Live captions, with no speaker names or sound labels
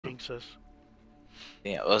says.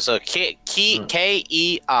 Yeah, well, so Keith.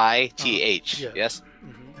 Yes?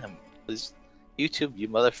 Please, YouTube, you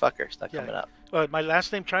motherfucker. It's not coming up. My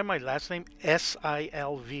last name, try my last name,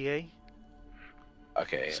 Silva.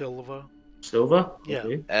 Okay. Silva. Silva? Yeah.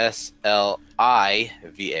 Okay.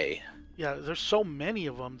 Sliva. Yeah, there's so many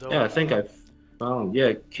of them, though. Yeah, I think I've found,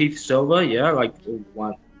 Keith Silva, yeah, like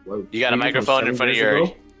one. You got a microphone in front of your...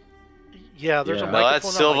 Yeah, there's a microphone. No,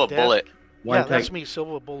 that's Silva Bullet. Yeah, that's me,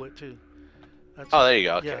 Silva Bullet, too. Oh, there you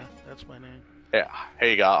go. Okay. Yeah, that's my name. Yeah, here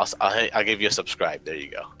you go. I'll give you a subscribe. There you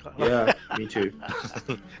go. Yeah, me too.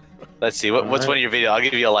 Let's see. What's one of your videos? I'll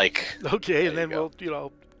give you a like. Okay, and then we'll,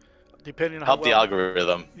 depending on how help the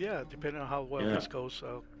algorithm. Yeah, depending on how well this goes,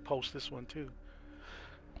 I'll post this one too.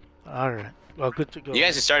 All right. Well, good to go. You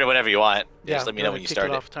guys can start it whenever you want. Yeah, just let me know when you start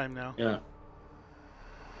it. Off time now. Yeah.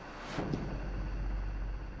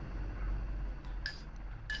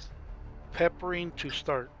 Peppering to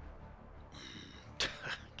start.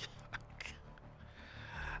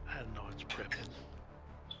 I know it's prepping.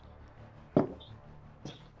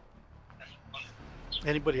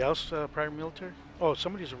 Anybody else prior military? Oh,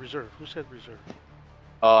 somebody's a reserve. Who said reserve?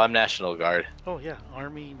 Oh, I'm National Guard. Oh yeah,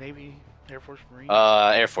 Army, Navy, Air Force, Marine.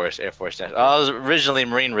 Air Force. I was originally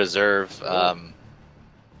Marine Reserve.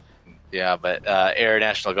 Yeah, but Air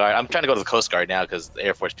National Guard. I'm trying to go to the Coast Guard now because the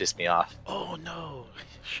Air Force pissed me off. Oh no.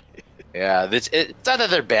 Yeah, it's not that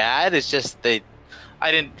they're bad. It's just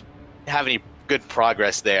I didn't have any good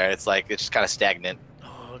progress there. It's like it's just kind of stagnant.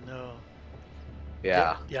 Oh no.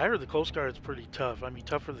 Yeah. Yeah, I heard the Coast Guard is pretty tough. I mean,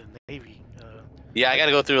 tougher than Navy. Yeah, I got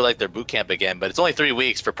to go through like their boot camp again, but it's only 3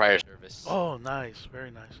 weeks for prior service. Oh, nice,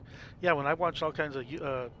 very nice. Yeah, when I watched all kinds of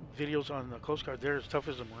videos on the Coast Guard, they're as tough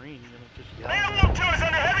as a Marine. Just Wolf 2 is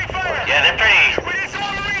under heavy fire. Yeah, they're pretty.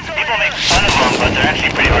 People make fun of them, but they're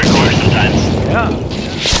actually pretty hardcore sometimes. Yeah.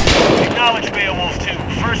 Acknowledge Beowulf 2.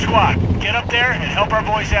 First squad, get up there and help our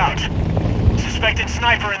boys out. Suspected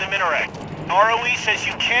sniper in the minaret. ROE says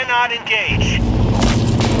you cannot engage.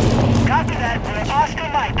 Copy that. We're Oscar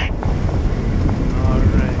Mike.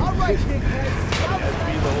 All right, big heads. That'd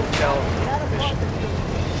be the hotel mission.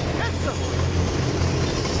 Get some.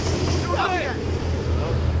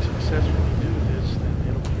 Well, successfully do this, then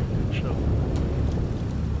it'll be a good show.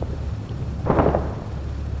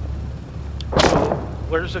 So,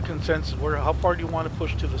 where's the consensus? How far do you want to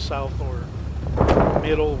push to the south or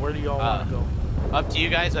middle? Where do y'all want to go? Up to you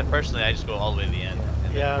guys, but personally, I just go all the way to the end.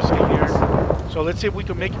 Yeah, same here. So let's see if we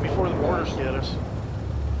can make it before the borders get us.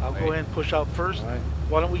 I'll go ahead and push out first.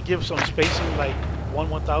 Why don't we give some spacing, like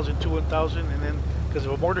 1,000, 2, 1,000, and then, because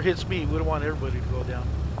if a mortar hits me, we don't want everybody to go down.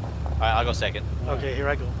 All right, I'll go second. Okay, here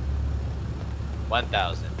I go.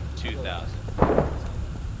 1,000, 2,000.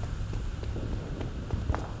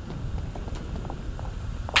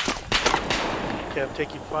 Okay, I'm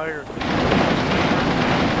taking fire.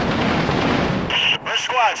 First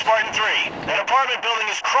squad, Spartan 3. That apartment building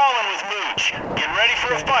is crawling with mooch. Get ready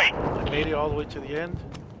for a fight. I made it all the way to the end.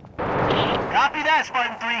 Copy that,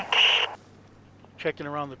 Spartan 3. Checking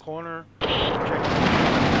around the corner. Checking.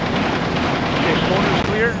 Okay, corner's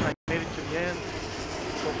clear. I made it to the end.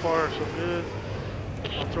 So far, so good.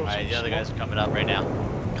 I'll throw some the other smoke. guys are coming up right now.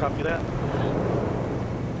 Copy that.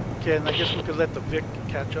 Okay, and I guess we could let the Vic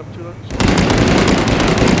catch up to us.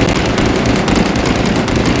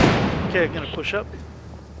 Okay, I'm gonna push up.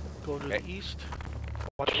 Go to the east.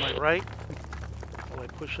 Watch my right. While I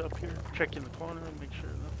push up here. Checking the corner and make sure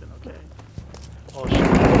nothing. Okay. Oh shit! I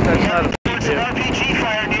hope that's not a big hit. RPG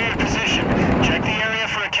fire near your position. Check the area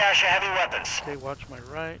for a cache of heavy weapons. Okay, watch my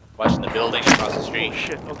right. Watching the building across the street. Oh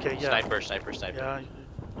shit! Okay, yeah. Sniper. Yeah.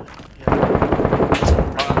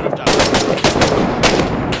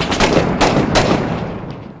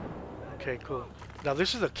 Okay, cool. Now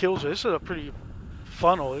this is a kill zone. This is a pretty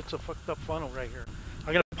funnel. It's a fucked up funnel right here.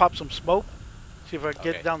 I'm gonna pop some smoke. See if I can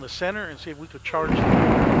get down the center and see if we could charge.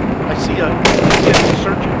 I see an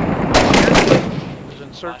insurgent. There's an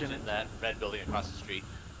insurgent in that red building across the street.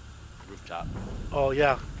 Rooftop. Oh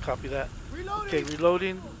yeah, copy that. Reloading. Okay,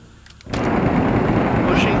 reloading.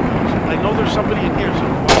 Pushing. I know there's somebody in here, so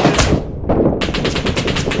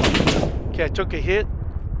okay, I took a hit.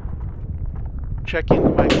 Checking the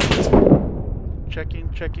mic.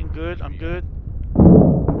 Checking, good. I'm good.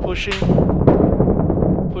 Pushing.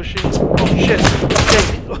 Oh shit. Okay.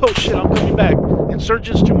 Oh shit, I'm coming back.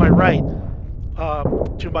 Insurgents to my right.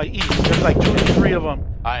 To my east. There's like 2 or 3 of them.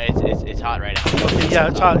 It's hot right now. Okay, yeah,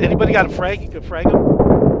 it's hot. Anybody got a frag? You can frag them?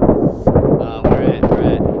 We're at.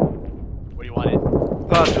 Where do you want it?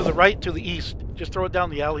 To the right, to the east. Just throw it down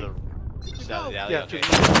the alley. Down the alley, Yeah, okay. to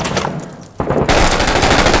the east.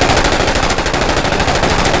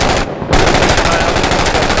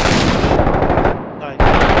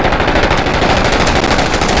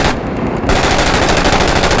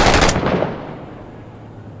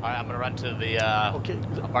 the okay.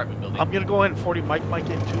 apartment building. I'm gonna go ahead and 40 Mike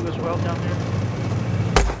in too as well down there.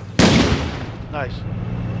 Nice.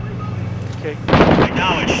 Okay.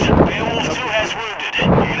 Acknowledged. Beowulf 2 has wounded. You're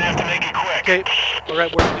gonna have to make it quick. Okay. All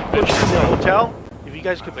right, we're gonna be pushing to the hotel. If you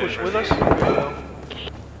guys could push with us.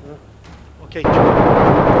 Okay.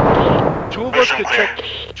 Two of us could check.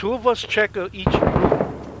 Two of us check each group.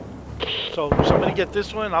 So somebody get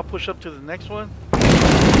this one. I'll push up to the next one.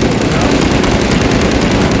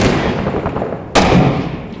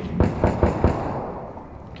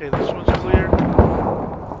 Okay, this one's clear.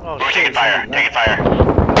 Oh, We're taking fire. Taking fire.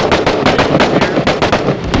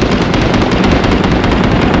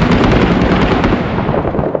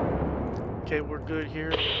 Okay, we're good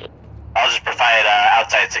here. I'll just provide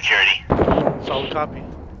outside security. Solid copy.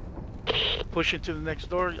 Push into the next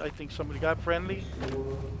door. I think somebody got friendly.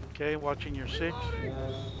 Okay, watching your 6.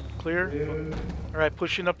 Clear. Alright,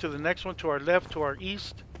 pushing up to the next one, to our left, to our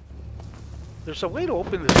east. There's a way to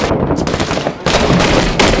open this door.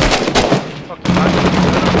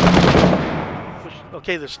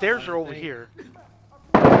 Okay, the stairs are over here.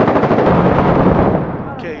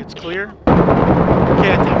 Okay, it's clear.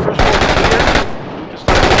 Okay, I think first floor is clear. We can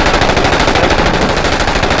start.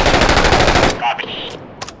 Copy.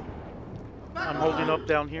 I'm holding up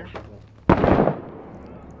down here.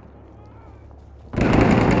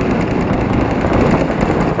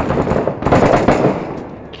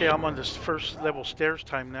 Okay, I'm on this first level stairs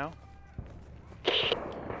time now.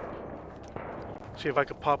 See if I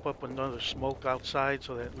could pop up another smoke outside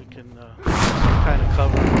so that we can kind of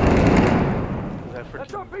cover that for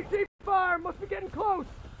That's our BT fire! Must be getting close!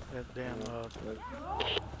 that damn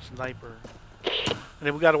sniper. And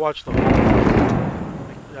then we got to watch the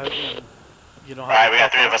you know how. Alright, we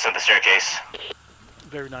got 3 of us on the staircase.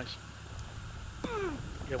 Very nice.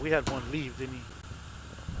 Yeah, we had one leave, didn't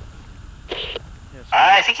he? Yes.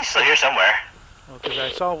 I think he's still here somewhere. Because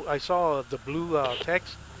I saw the blue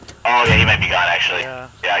text. Oh yeah, he might be gone actually. Yeah.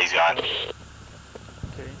 Yeah, he's gone.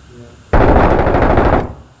 Okay.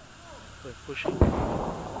 They're pushing.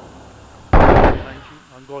 Behind you.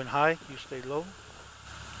 I'm going high. You stay low.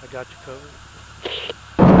 I got you covered.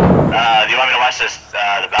 Do you want me to watch this,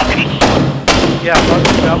 the balcony? Yeah, watch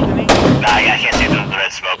the balcony. Nah, I can't see the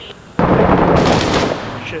red smoke.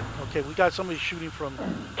 Shit. Okay, we got somebody shooting from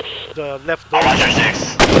the left door. I'll watch our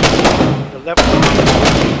 6. The left door.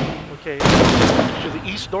 Okay. To the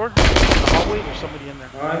east door. In the hallway. There's somebody in there.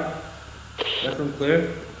 Alright. Left one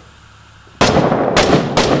clear.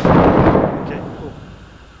 Okay, cool.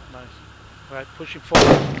 Nice. Alright, pushing forward.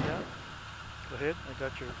 Yeah. Go ahead. I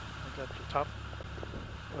got your top.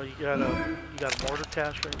 Oh, you got a mortar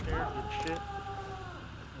cache right there. Good shit.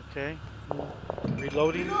 Okay.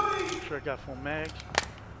 Reloading. Make sure I got full mags.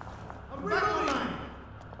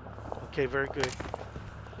 Okay, very good.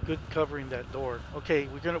 Good covering that door. Okay,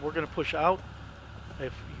 we're gonna push out.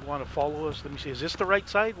 If you want to follow us, let me see. Is this the right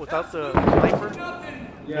side without the sniper?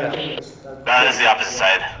 Yeah. No, this is the opposite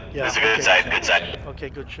side. Yeah, This is a good okay. side, good side. Okay,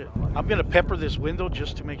 good shit. I'm gonna pepper this window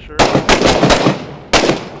just to make sure.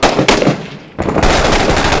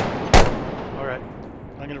 Alright.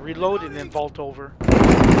 I'm gonna reload and then vault over.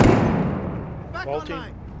 Vaulting.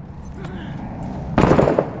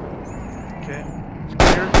 Okay. It's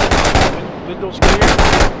clear. Window's clear.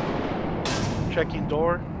 Checking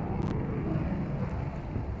door.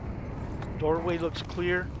 Doorway looks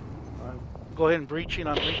clear. Go ahead and breaching.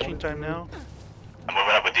 I'm breaching time now. I'm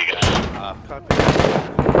moving up with you guys. Copy.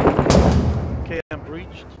 Okay, I'm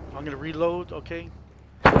breached. I'm gonna reload. Okay.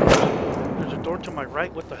 There's a door to my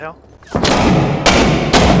right. What the hell?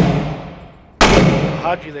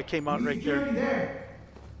 Haji that came out right there.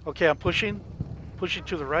 Okay, I'm pushing. Pushing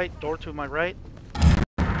to the right. Door to my right.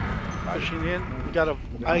 Pushing in. We got a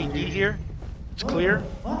ID here. It's clear.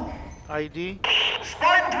 ID.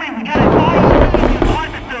 Spartan 3, we got an IED in the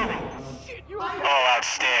apartment building. Oh,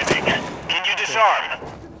 outstanding. Can you disarm?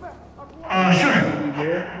 Sure.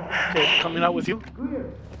 Okay, coming out with you. We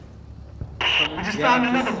just found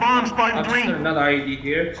another bomb, Spartan I've 3. just got another ID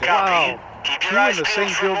here. So. Copy. Wow. Keep Two your eyes in the peeled same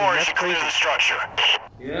for building, more as that's you clear crazy. the structure.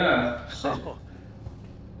 Yeah. Oh.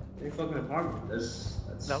 Any fucking apartment. That's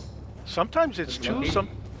No. Sometimes it's That's two. lucky.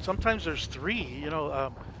 Sometimes there's 3. You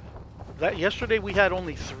know, that yesterday we had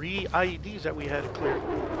only 3 IEDs that we had to clear,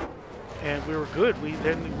 and we were good. We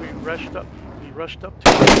rushed up. We rushed up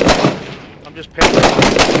to it. I'm just peppering.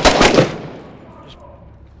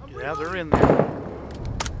 Yeah, they're in there.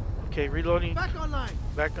 Okay, reloading. Back online!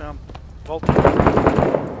 Back vaulting.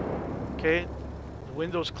 Okay, the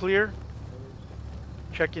window's clear.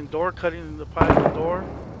 Checking door, cutting the pipe of the door.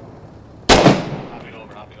 Hopping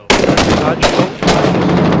over. Dodging over.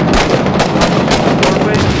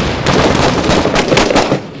 Doorway.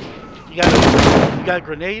 You got a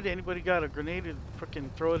grenade? Anybody got a grenade and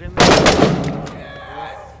frickin' throw it in there?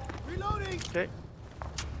 Reloading. Okay.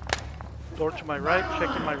 Door to my right,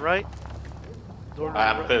 checking my right. Door to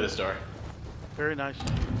I'm right. clear this door. Very nice.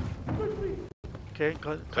 Okay,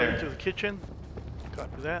 coming to the kitchen.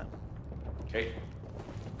 Copy that. Okay.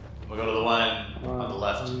 We'll go to the one on the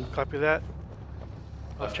left. Copy that.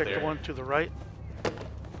 I'll Left check clear. the one to the right.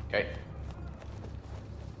 Okay.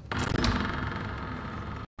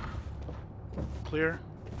 Clear.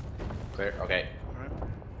 Clear. Okay. Alright.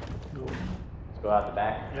 Go. Let's go out the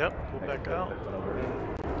back. Yep, go back out.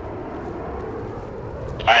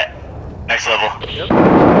 Alright, next level. Yep. Where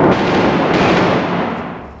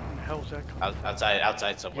the hell is that coming?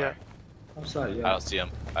 Outside somewhere. Outside, yeah. I don't see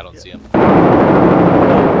him. I don't see him. It's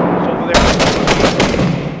over there.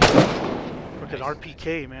 Frickin'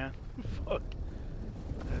 RPK, man. Fuck.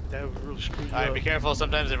 That was really screwed you Alright, up. be careful.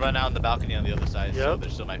 Sometimes they run out on the balcony on the other side, so Yep. there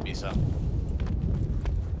still might be some.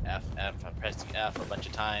 F. I'm pressing F a bunch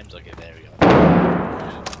of times. Okay, there we go.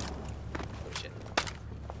 Oh shit.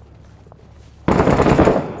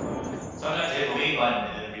 Sometimes I hit the lead button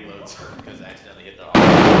and then it reloads because I accidentally hit the R.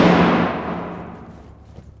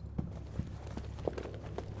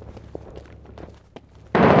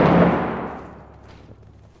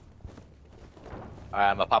 Alright,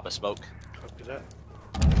 I'm gonna pop a smoke. Copy that.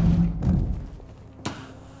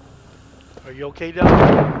 Are you okay down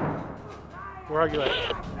there? Where are you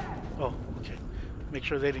at? Oh, okay. Make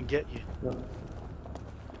sure they didn't get you. Yeah.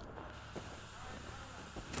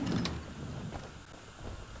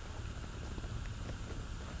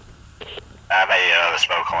 I might need another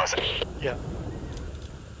smoke. Hold on a second. Yeah.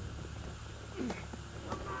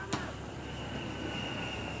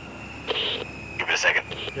 Give it a second.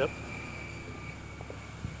 Yep.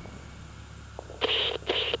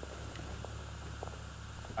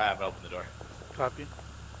 Alright, I'm gonna open the door. Copy.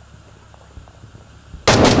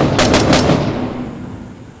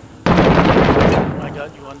 I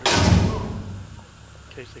got you under.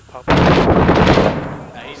 In case they pop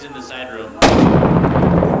up. He's in the side room.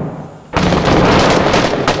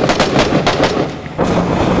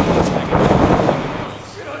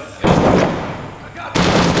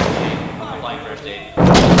 Applying first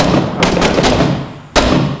aid.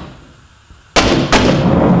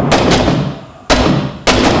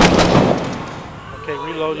 Okay,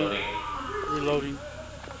 reloading. Reloading.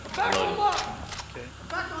 Back online. Okay.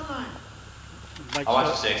 Back online. Mike's I'll watch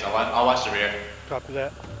up. the six. I'll watch the rear. Copy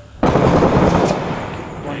that.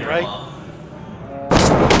 Going right.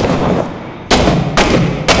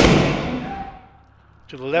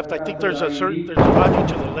 To the left. I think there's a Haji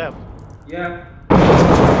to the left. Yeah.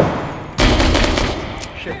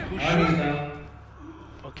 Shit, who's Army's shooting? down.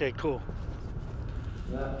 Okay, cool.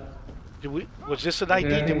 Yeah. Was this an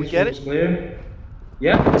ID? Did we get it? Clear.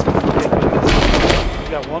 Yeah. Okay, good. We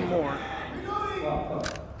got one more.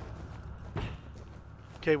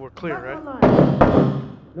 Okay, we're clear, right?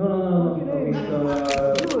 No. He's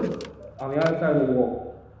on the other side of the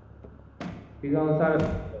wall. He's on the side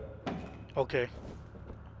of. Okay.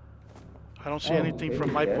 I don't see anything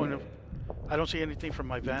from my point of. I don't see anything from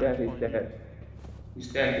my vantage point. He's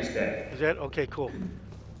dead. Is that okay? Cool.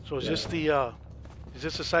 So is this the? Is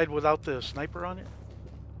this the side without the sniper on it?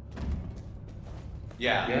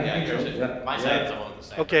 Yeah, yours is. Yeah. My side's the one with the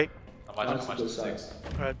sniper. Okay. I'm watching the six.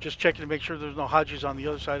 All right, just checking to make sure there's no Hajis on the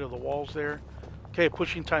other side of the walls there. Okay,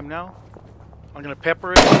 pushing time now. I'm gonna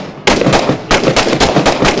pepper it. Yep.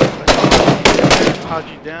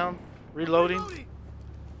 Haji down. Reloading.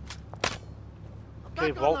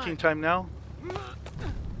 Okay, vaulting time now.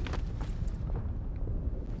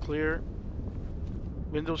 Clear.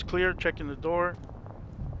 Windows clear. Checking the door.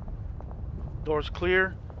 Door's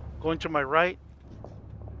clear. Going to my right.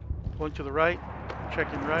 Going to the right.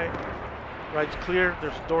 Checking right. Right's clear.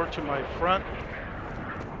 There's a door to my front.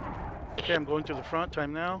 Okay, I'm going to the front.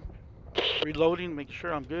 Time now. Reloading. Making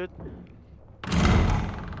sure I'm good.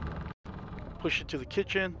 Push it to the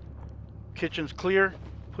kitchen. Kitchen's clear.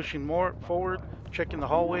 Pushing more forward. Checking the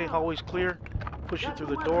hallway. Hallway's clear. Pushing through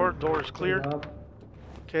the door. Door is clear.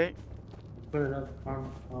 Okay. Put it up.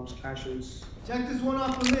 Arms, caches. Check this one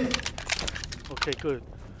off the list. Okay, good.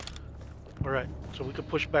 Alright, so we can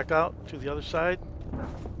push back out to the other side.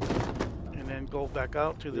 And then go back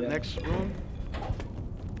out to the next room.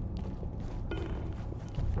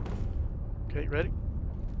 Okay, ready?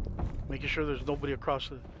 Making sure there's nobody across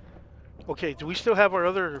the... Okay, do we still have our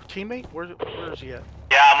other teammate? Where is he at?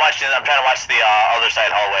 Yeah, I'm watching. I'm trying to watch the other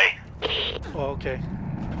side hallway. Oh, okay.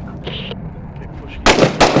 Okay, pushing.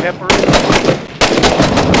 Pepper.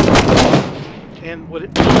 And what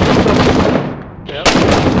it... Yep.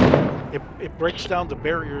 It breaks down the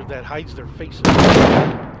barrier that hides their faces.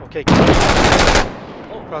 Okay.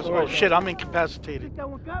 Oh shit! I'm incapacitated. That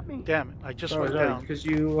one got me. Damn it! I just went Sorry, down. because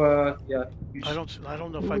you, yeah. You I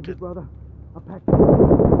don't know if I could. Brother. I'll pack.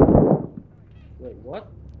 Wait, what?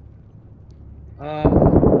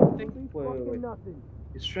 Wait. Wait.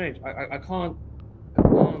 It's strange. I can't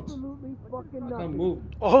move.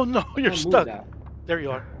 Oh no! You're stuck. Now. There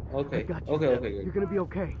you are. Okay. You. Okay. You're gonna be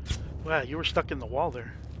okay. Wow, you were stuck in the wall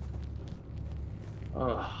there.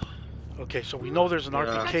 Oh. Okay, so we know there's an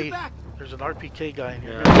Yeah. RPK. There's an RPK guy in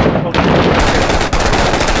here. Yeah.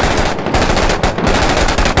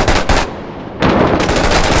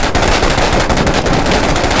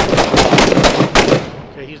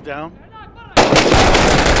 Okay, he's down.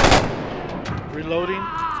 Reloading.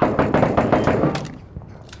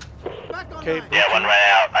 Okay. Yeah, one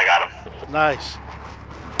right out. I got him. Nice.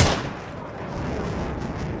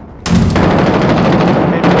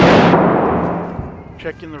 Okay.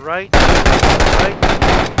 Checking the right. Right.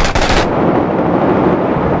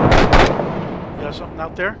 You got something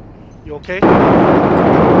out there? You okay? I'm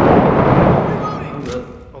good.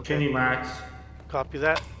 Okay. Kenny Max. Copy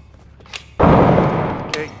that.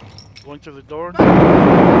 Okay. Going through the door.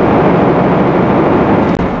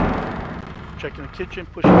 Checking the kitchen.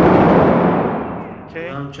 Pushing the kitchen. Okay.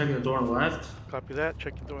 I'm checking the door on the left. Copy that.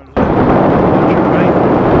 Check the door on the left. Watch your right.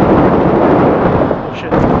 Oh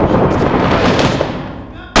shit.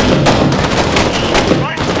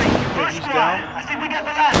 Okay, he's down. I think we got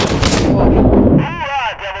the last.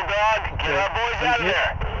 Hoorah, Devil Dog. Get our boys out of there.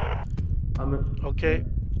 Okay.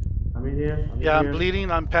 I'm in here. Yeah, I'm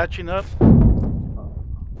bleeding. I'm patching up.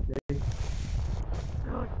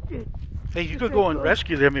 Hey, you could go and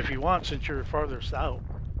rescue them if you want, since you're farther south.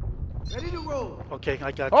 Ready to roll. Okay,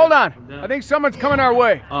 I got you. Hold on. I think someone's coming our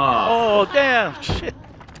way. Oh, damn. Shit.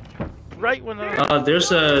 Right when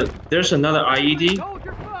there's another IED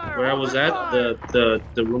where I was at, the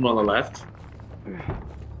room on the left.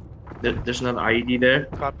 There's another IED there.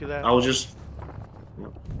 Copy that. I was just.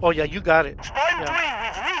 Oh yeah, you got it. Spartan 3,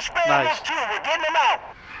 we've respanned Nice. those two. We're getting them out.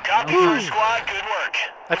 Copy, first squad. Good work.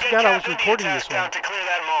 I forgot I was recording this down one. to clear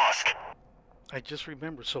that mosque. I just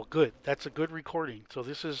remembered. So good. That's a good recording. So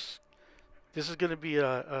this is going to be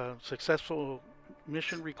a successful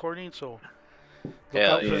mission recording. So look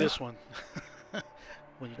out for this one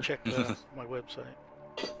when you check my website.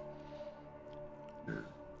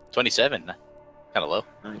 27. Kind of low.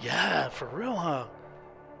 Yeah, for real, huh?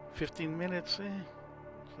 15 minutes.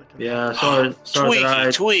 Yeah, sorry.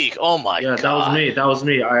 Tweek. Oh my god. Yeah, that was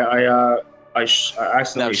me. I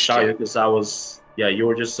accidentally shot you because I was. Yeah, you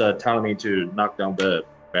were just telling me to knock down the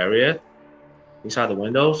barrier inside the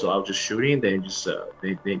window, so I was just shooting. Then just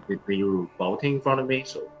they were bolting in front of me,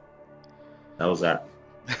 so that was that.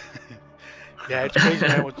 Yeah, it's crazy,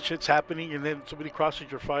 man. When shit's happening and then somebody crosses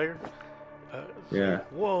your fire. Yeah.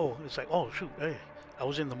 Like, whoa! It's like, oh shoot! Hey, I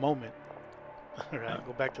was in the moment. All right,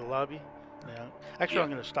 go back to the lobby. Yeah. Actually, I'm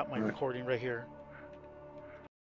gonna stop my recording right here.